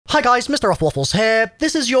Hi guys, MrRoflWaffles here.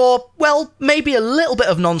 This is your, well, maybe a little bit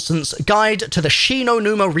of nonsense guide to the SHI no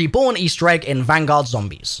NUMA REBORN Easter egg in Vanguard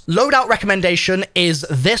Zombies. Loadout recommendation is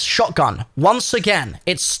this shotgun. Once again,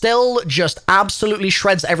 it still just absolutely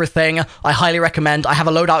shreds everything. I highly recommend. I have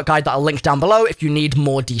a loadout guide that I'll link down below if you need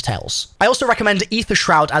more details. I also recommend Ether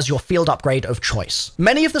Shroud as your field upgrade of choice.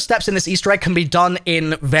 Many of the steps in this Easter egg can be done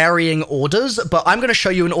in varying orders, but I'm going to show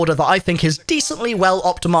you an order that I think is decently well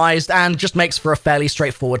optimized and just makes for a fairly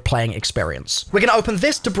straightforward playing experience. We're going to open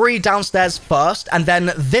this debris downstairs first, and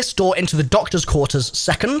then this door into the doctor's quarters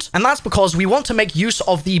second, and that's because we want to make use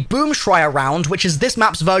of the Boom Schreier round, which is this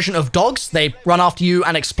map's version of dogs. They run after you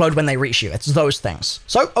and explode when they reach you. It's those things.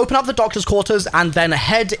 So open up the doctor's quarters and then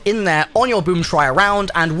head in there on your Boom Schreier round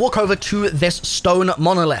and walk over to this stone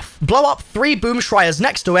monolith. Blow up 3 Boom Schreiers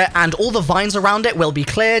next to it and all the vines around it will be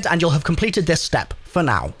cleared and you'll have completed this step. For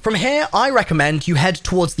now. From here, I recommend you head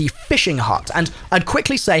towards the fishing hut, and I'd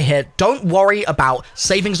quickly say here, don't worry about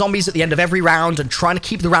saving zombies at the end of every round and trying to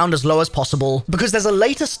keep the round as low as possible, because there's a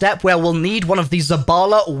later step where we'll need one of the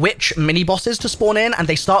Zabala witch mini-bosses to spawn in, and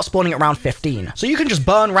they start spawning at round 15. So you can just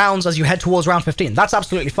burn rounds as you head towards round 15. That's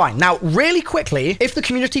absolutely fine. Now, really quickly, if the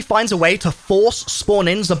community finds a way to force spawn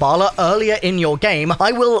in Zabala earlier in your game,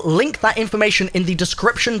 I will link that information in the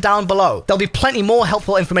description down below. There'll be plenty more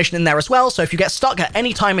helpful information in there as well, so if you get stuck at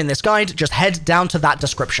any time in this guide, just head down to that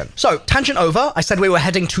description. So, tangent over, I said we were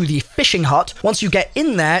heading to the fishing hut. Once you get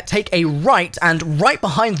in there, take a right, and right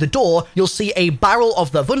behind the door, you'll see a barrel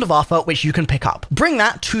of the Wunderwaffe, which you can pick up. Bring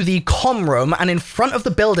that to the comm room, and in front of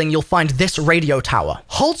the building, you'll find this radio tower.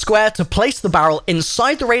 Hold square to place the barrel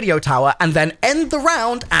inside the radio tower, and then end the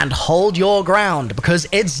round and hold your ground, because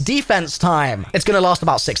it's defense time. It's going to last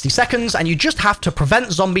about 60 seconds, and you just have to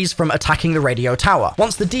prevent zombies from attacking the radio tower.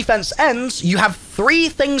 Once the defense ends, you have 3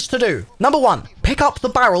 things to do. Number 1, pick up the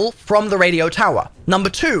barrel from the radio tower. Number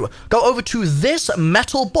 2, go over to this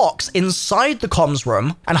metal box inside the comms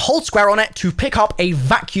room and hold square on it to pick up a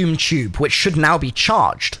vacuum tube, which should now be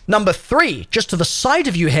charged. Number 3, just to the side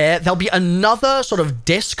of you here, there'll be another sort of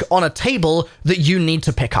disc on a table that you need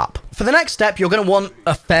to pick up. For the next step, you're going to want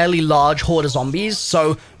a fairly large horde of zombies,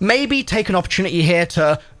 so maybe take an opportunity here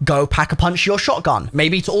to go pack-a-punch your shotgun.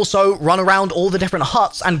 Maybe to also run around all the different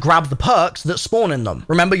huts and grab the perks that spawn in them.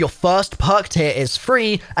 Remember, your first perk tier is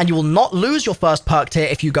free, and you will not lose your first perk tier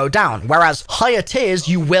if you go down, whereas higher tiers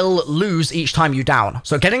you will lose each time you down.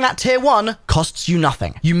 So getting that tier 1 costs you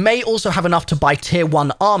nothing. You may also have enough to buy tier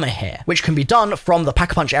 1 armor here, which can be done from the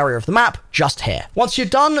pack-a-punch area of the map, just here. Once you're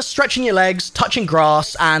done stretching your legs, touching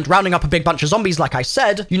grass, and rounding up a big bunch of zombies like I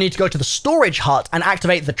said, you need to go to the storage hut and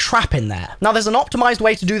activate the trap in there. Now there's an optimized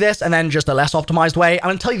way to do this and then just a less optimized way. I'm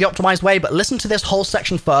going to tell you the optimized way, but listen to this whole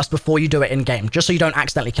section first before you do it in game, just so you don't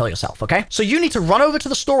accidentally kill yourself, okay? So you need to run over to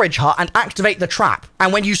the storage hut and activate the trap.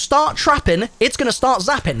 And when you start trapping, it's going to start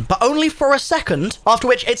zapping, but only for a second, after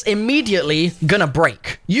which it's immediately gonna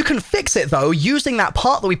break. You can fix it though using that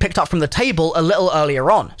part that we picked up from the table a little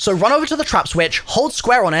earlier on. So run over to the trap switch, hold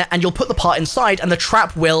square on it, and you'll put the part inside and the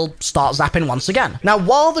trap will start zapping once again. Now,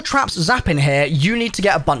 while the trap's zapping here, you need to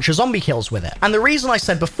get a bunch of zombie kills with it. And the reason I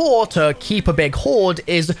said before to keep a big horde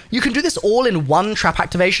is you can do this all in one trap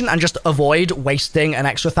activation and just avoid wasting an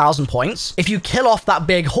extra 1,000 points. If you kill off that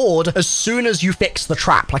big horde as soon as you fix the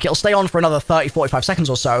trap, like it'll stay on for another 30-45 seconds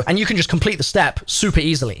or so, and you can just complete the step super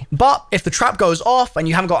easily. But if the trap goes off and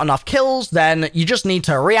you haven't got enough kills, then you just need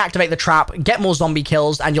to reactivate the trap, get more zombie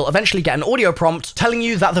kills, and you'll eventually get an audio prompt telling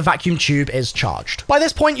you that the vacuum tube is charged. By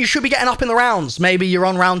this point, you should be getting up in the rounds. Maybe you're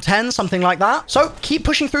on round 10, something like that. So keep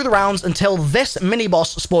pushing through the rounds until this mini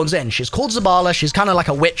boss spawns in. She's called Zabala. She's kind of like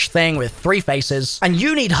a witch thing with 3 faces, and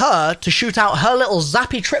you need her to shoot out her little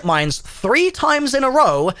zappy trip mines 3 times in a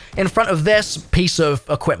row in front of this piece of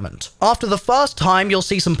equipment. After the first time, you'll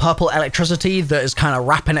see some purple electricity that is kind of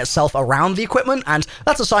wrapping itself around the equipment, and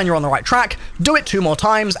that's a sign you're on the right track. Do it 2 more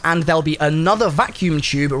times, and there'll be another vacuum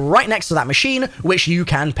tube right next to that machine, which you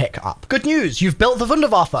can pick up. Good news, you've built the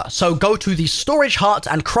Wunderwaffe, so go to the storage hut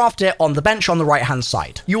and craft it on the bench on the right-hand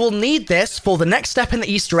side. You will need this for the next step in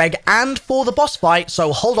the Easter egg and for the boss fight,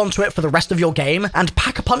 so hold on to it for the rest of your game, and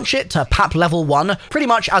pack-a-punch it to PAP level 1 pretty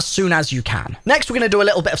much as soon as you can. Next, we're going to do a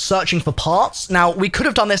little bit of searching for parts. Now, we could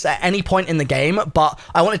have done this at any point in the game, but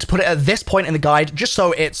I wanted to put it at this point in the guide just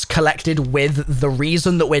so it's collected with the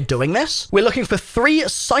reason that we're doing this. We're looking for 3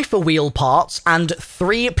 cipher wheel parts and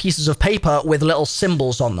 3 pieces of paper with little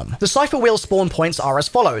symbols on them. The cipher wheel spawn points are as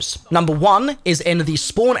follows. follows. Number 1 is in the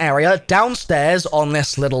spawn area downstairs on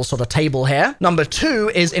this little sort of table here. Number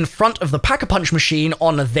 2 is in front of the Pack-a-Punch machine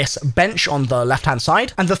on this bench on the left-hand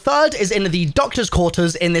side. And the third is in the doctor's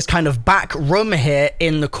quarters in this kind of back room here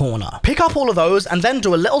in the corner. Pick up all of those and then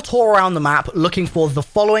do a little tour around the map looking for the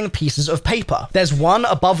following pieces of paper. There's one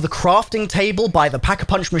above the crafting table by the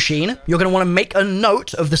Pack-a-Punch machine. You're going to want to make a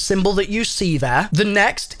note of the symbol that you see there. The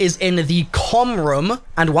next is in the comm room,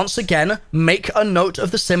 and once again, make a note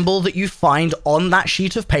of the symbol that you find on that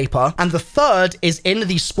sheet of paper. And the third is in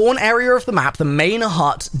the spawn area of the map, the main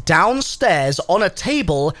hut, downstairs on a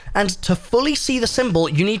table, and to fully see the symbol,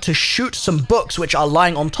 you need to shoot some books which are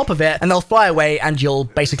lying on top of it, and they'll fly away, and you'll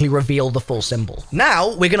basically reveal the full symbol. Now,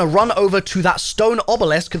 we're going to run over to that stone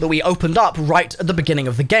obelisk that we opened up right at the beginning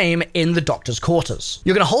of the game in the doctor's quarters.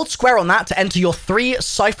 You're going to hold square on that to enter your 3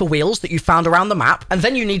 cipher wheels that you found around the map, and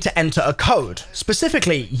then you need to enter a code.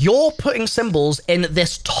 Specifically, you're putting symbols in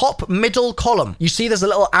this top middle column. You see there's a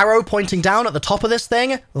little arrow pointing down at the top of this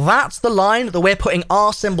thing? That's the line that we're putting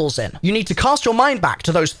our symbols in. You need to cast your mind back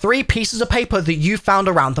to those 3 pieces of paper that you found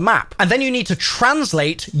around the map, and then you need to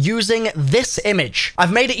translate using this image.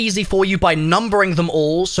 I've made it easy for you by numbering them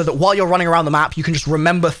all so that while you're running around the map, you can just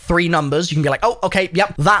remember 3 numbers. You can be like, oh, okay,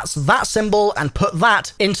 yep, that's that symbol, and put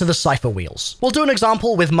that into the cipher wheels. We'll do an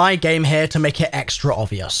example with my game here to make it extra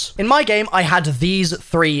obvious. In my game, I had these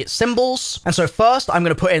 3 symbols, and so first I'm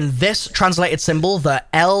going to put in this translated symbol, the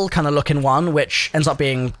L kind of looking one, which ends up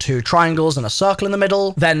being 2 triangles and a circle in the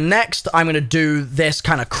middle. Then next, I'm going to do this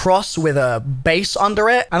kind of cross with a base under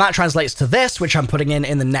it, and that translates to this, which I'm putting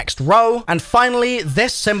in the next row. And finally,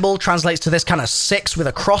 this symbol translates to this kind of 6 with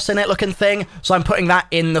a cross in it looking thing, so I'm putting that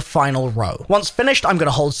in the final row. Once finished, I'm going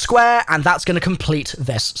to hold square, and that's going to complete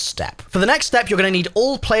this step. For the next step, you're going to need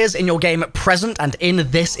all players in your game present and in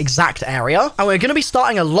this exact area, and we're going to be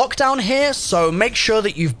starting a lockdown here, so make sure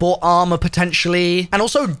that you've bought armor potentially, and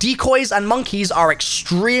also decoys and monkeys are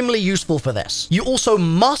extremely useful for this. You also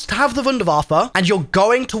must have the Wunderwaffe, and you're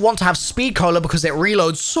going to want to have speed cola because it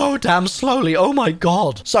reloads so damn slowly. Oh my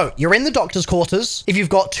god. So you're in the doctor's quarters. If you've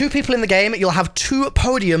got 2 people in the game, you'll have 2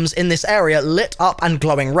 podiums in this area lit up and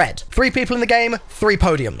glowing red. 3 people in the game, 3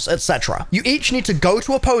 podiums, etc. You each need to go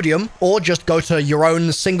to a podium, or just go to your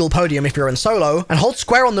own single podium if you're in solo, and hold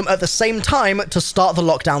square on them at the same time to start the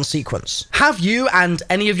lockdown sequence. Have you and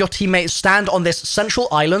any of your teammates stand on this central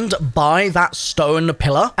island by that stone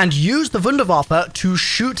pillar, and use the Wunderwaffe to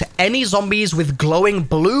shoot any zombies with glowing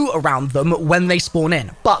blue around them when they spawn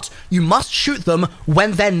in. But you must shoot them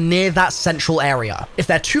when they're near that central area. If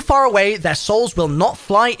they're too far away, their souls will not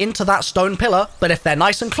fly into that stone pillar, but if they're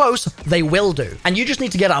nice and close, they will do. And you just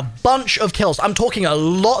need to get a bunch of kills. I'm talking a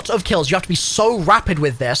lot of kills. You have to be so rapid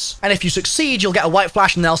with this, and if you succeed, you'll get a white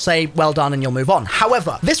flash and they'll say, well done, and you'll move on.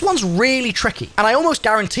 However, this one's really tricky, and I almost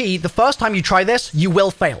guarantee the first time you try this, you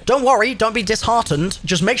will fail. Don't worry, don't be disheartened.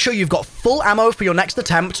 Just make sure you've got full ammo for your next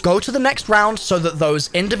attempt. Go to the next round so that those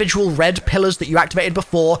individual red pillars that you activated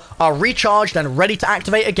before are recharged and ready to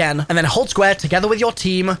activate again, and then hold square together with your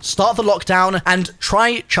team, start the lockdown, and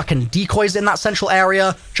try chucking decoys in that central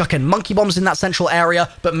area, chucking monkey bombs in that central area,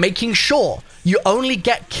 but making sure you only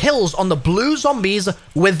get kills on the blue zombies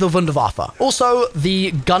with the Wunderwaffe. Also,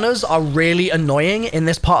 the gunners are really annoying in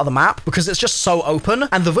this part of the map because it's just so open,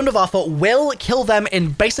 and the Wunderwaffe will kill them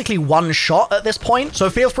in basically one shot at this point, so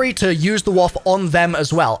feel free to use the Waff on them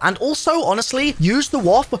as well. And also, honestly, use the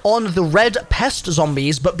Waff on the red pest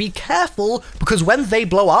zombies, but be careful because when they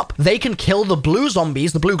blow up, they can kill the blue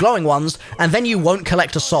zombies, the blue glowing ones, and then you won't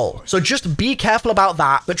collect a soul. So just be careful about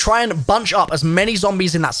that, but try and bunch up as many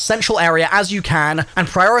zombies in that central area as you can, and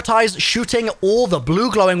prioritize shooting all the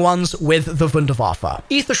blue glowing ones with the Wunderwaffe.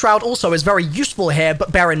 Ether Shroud also is very useful here,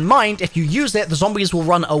 but bear in mind, if you use it, the zombies will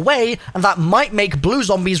run away, and that might make blue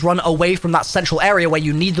zombies run away from that central area where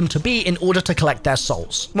you need them to be in order to collect their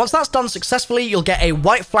souls. Once that's done successfully, you'll get a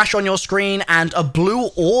white flash on your screen, and a blue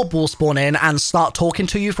orb will spawn in and start talking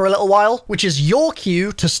to you for a little while, which is your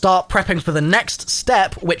cue to start prepping for the next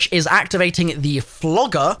step, which is activating the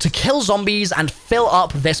Flogger to kill zombies and fill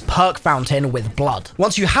up this perk fountain with blood.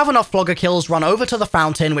 Once you have enough Flogger kills, run over to the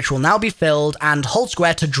fountain, which will now be filled, and hold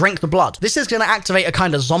square to drink the blood. This is going to activate a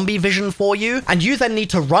kind of zombie vision for you, and you then need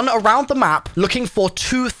to run around the map looking for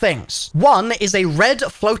 2 things. One is a red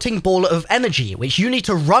floating ball of energy, which you need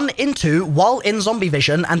to run into while in zombie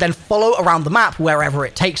vision, and then follow around the map wherever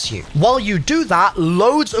it takes you. While you do that,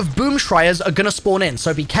 loads of boom schreiers are going to spawn in,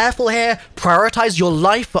 so be careful here. Prioritize your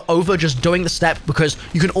life over just doing the step, because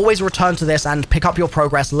you can always return to this and pick up your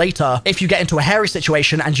progress later if you get into a hairy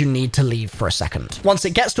situation and you need to leave for a second. Once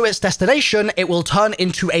it gets to its destination, it will turn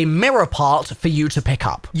into a mirror part for you to pick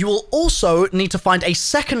up. You will also also need to find a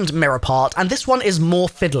second mirror part, and this one is more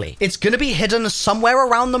fiddly. It's going to be hidden somewhere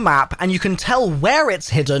around the map, and you can tell where it's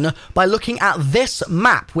hidden by looking at this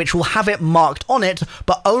map, which will have it marked on it,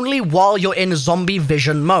 but only while you're in zombie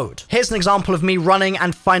vision mode. Here's an example of me running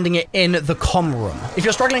and finding it in the comm room. If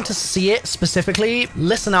you're struggling to see it specifically,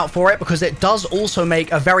 listen out for it, because it does also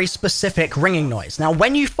make a very specific ringing noise. Now,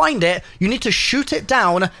 when you find it, you need to shoot it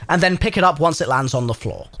down and then pick it up once it lands on the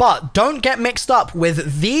floor. But don't get mixed up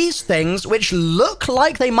with these things, which look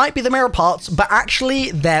like they might be the mirror parts, but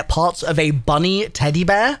actually they're parts of a bunny teddy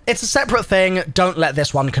bear. It's a separate thing. Don't let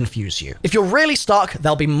this one confuse you. If you're really stuck,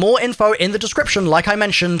 there'll be more info in the description, like I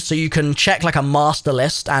mentioned, so you can check like a master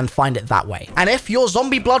list and find it that way. And if your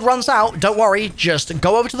zombie blood runs out, don't worry, just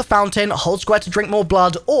go over to the fountain, hold square to drink more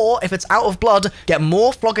blood, or if it's out of blood, get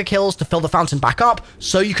more flogger kills to fill the fountain back up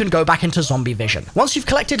so you can go back into zombie vision. Once you've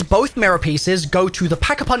collected both mirror pieces, go to the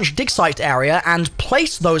Pack-a-Punch dig site area and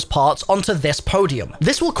place those parts onto this podium.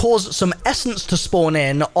 This will cause some essence to spawn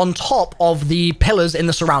in on top of the pillars in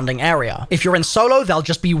the surrounding area. If you're in solo, there'll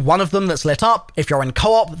just be one of them that's lit up. If you're in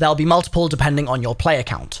co-op, there'll be multiple depending on your player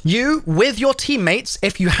count. You, with your teammates,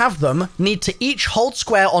 if you have them, need to each hold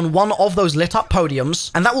square on one of those lit up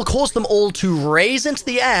podiums, and that will cause them all to raise into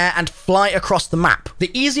the air and fly across the map.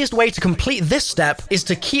 The easiest way to complete this step is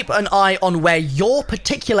to keep an eye on where your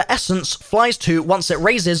particular essence flies to once it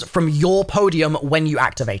raises from your podium when you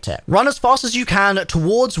activate it. Run as fast as you can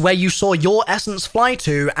towards where you saw your essence fly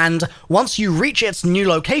to, and once you reach its new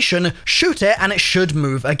location, shoot it and it should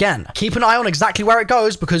move again. Keep an eye on exactly where it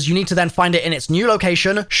goes, because you need to then find it in its new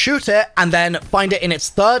location, shoot it, and then find it in its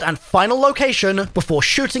third and final location before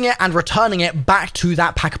shooting it and returning it back to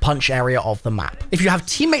that Pack-a-Punch area of the map. If you have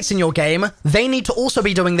teammates in your game, they need to also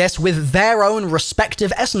be doing this with their own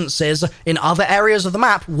respective essences in other areas of the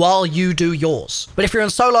map while you do yours. But if you're in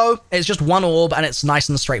solo, it's just one orb and it's nice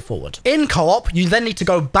and straightforward. In co-op, you then need to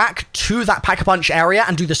go back to that Pack-a-Punch area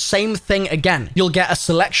and do the same thing again. You'll get a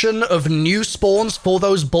selection of new spawns for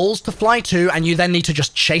those balls to fly to, and you then need to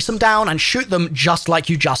just chase them down and shoot them just like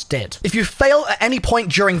you just did. If you fail at any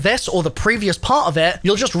point during this or the previous part of it,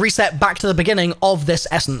 you'll just reset back to the beginning of this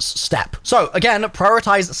essence step. So again,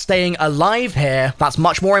 prioritize staying alive here. That's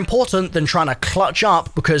much more important than trying to clutch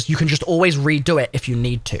up, because you can just always redo it if you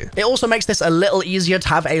need to. It also makes this a little easier to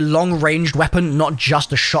have a long-ranged weapon, not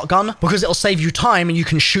just a shotgun, because it'll save you time and you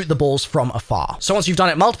can shoot the balls from afar. So once you've done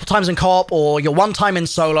it multiple times in co-op or you're one time in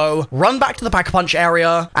solo, run back to the Pack-a-Punch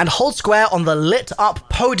area and hold square on the lit up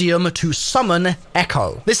podium to summon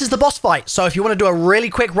Echo. This is the boss fight, so if you want to do a really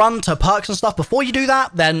quick run to perks and stuff before you do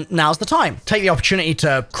that, then now's the time. Take the opportunity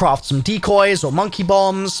to craft some decoys or monkey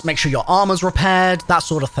bombs, make sure your armor's repaired, that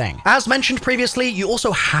sort of thing. As mentioned previously, you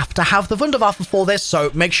also have to have the Wunderwaffe for this,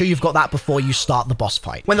 so make sure you've got that before you start the boss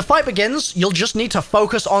fight. When the fight begins, you'll just need to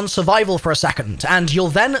focus on survival for a second, and you'll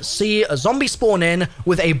then see a zombie spawn in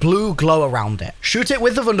with a blue glow around it. Shoot it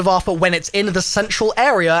with the Wunderwaffe when it's in the central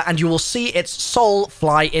area, and you will see its soul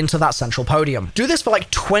fly into that central podium. Do this for like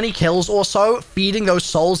 20 kills or so, feeding those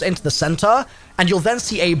souls into the center, and you'll then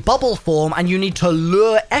see a bubble form, and you need to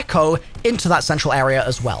lure Echo into that central area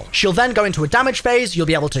as well. She'll then go into a damage phase, you'll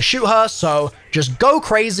be able to shoot her, so just go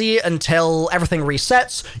crazy until everything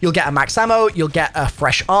resets. You'll get a max ammo, you'll get a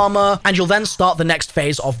fresh armor, and you'll then start the next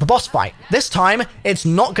phase of the boss fight. This time, it's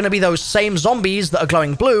not going to be those same zombies that are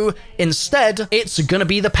glowing blue. Instead, it's going to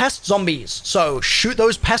be the pest zombies. So shoot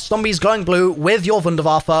those pest zombies glowing blue with your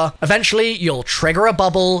Wunderwaffe. Eventually, you'll trigger a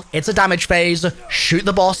bubble, it's a damage phase, shoot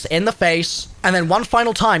the boss in the face, and then one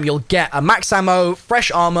final time, you'll get a max ammo,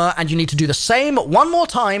 fresh armor, and you need to do the same one more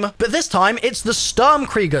time, but this time, it's the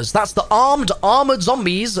Sturmkriegers. That's the armored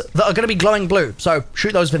zombies that are going to be glowing blue. So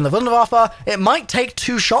shoot those with the Wunderwaffe. It might take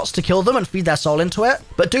 2 shots to kill them and feed their soul into it,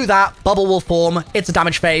 but do that, bubble will form, it's a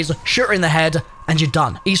damage phase, shoot her in the head, and you're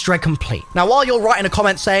done. Easter egg complete. Now, while you're writing a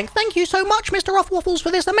comment saying, "Thank you so much, MrRoflWaffles,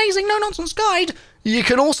 for this amazing no-nonsense guide," you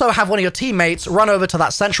can also have one of your teammates run over to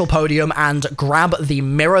that central podium and grab the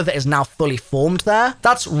mirror that is now fully formed there.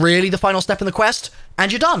 That's really the final step in the quest,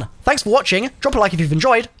 and you're done. Thanks for watching. Drop a like if you've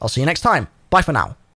enjoyed. I'll see you next time. Bye for now.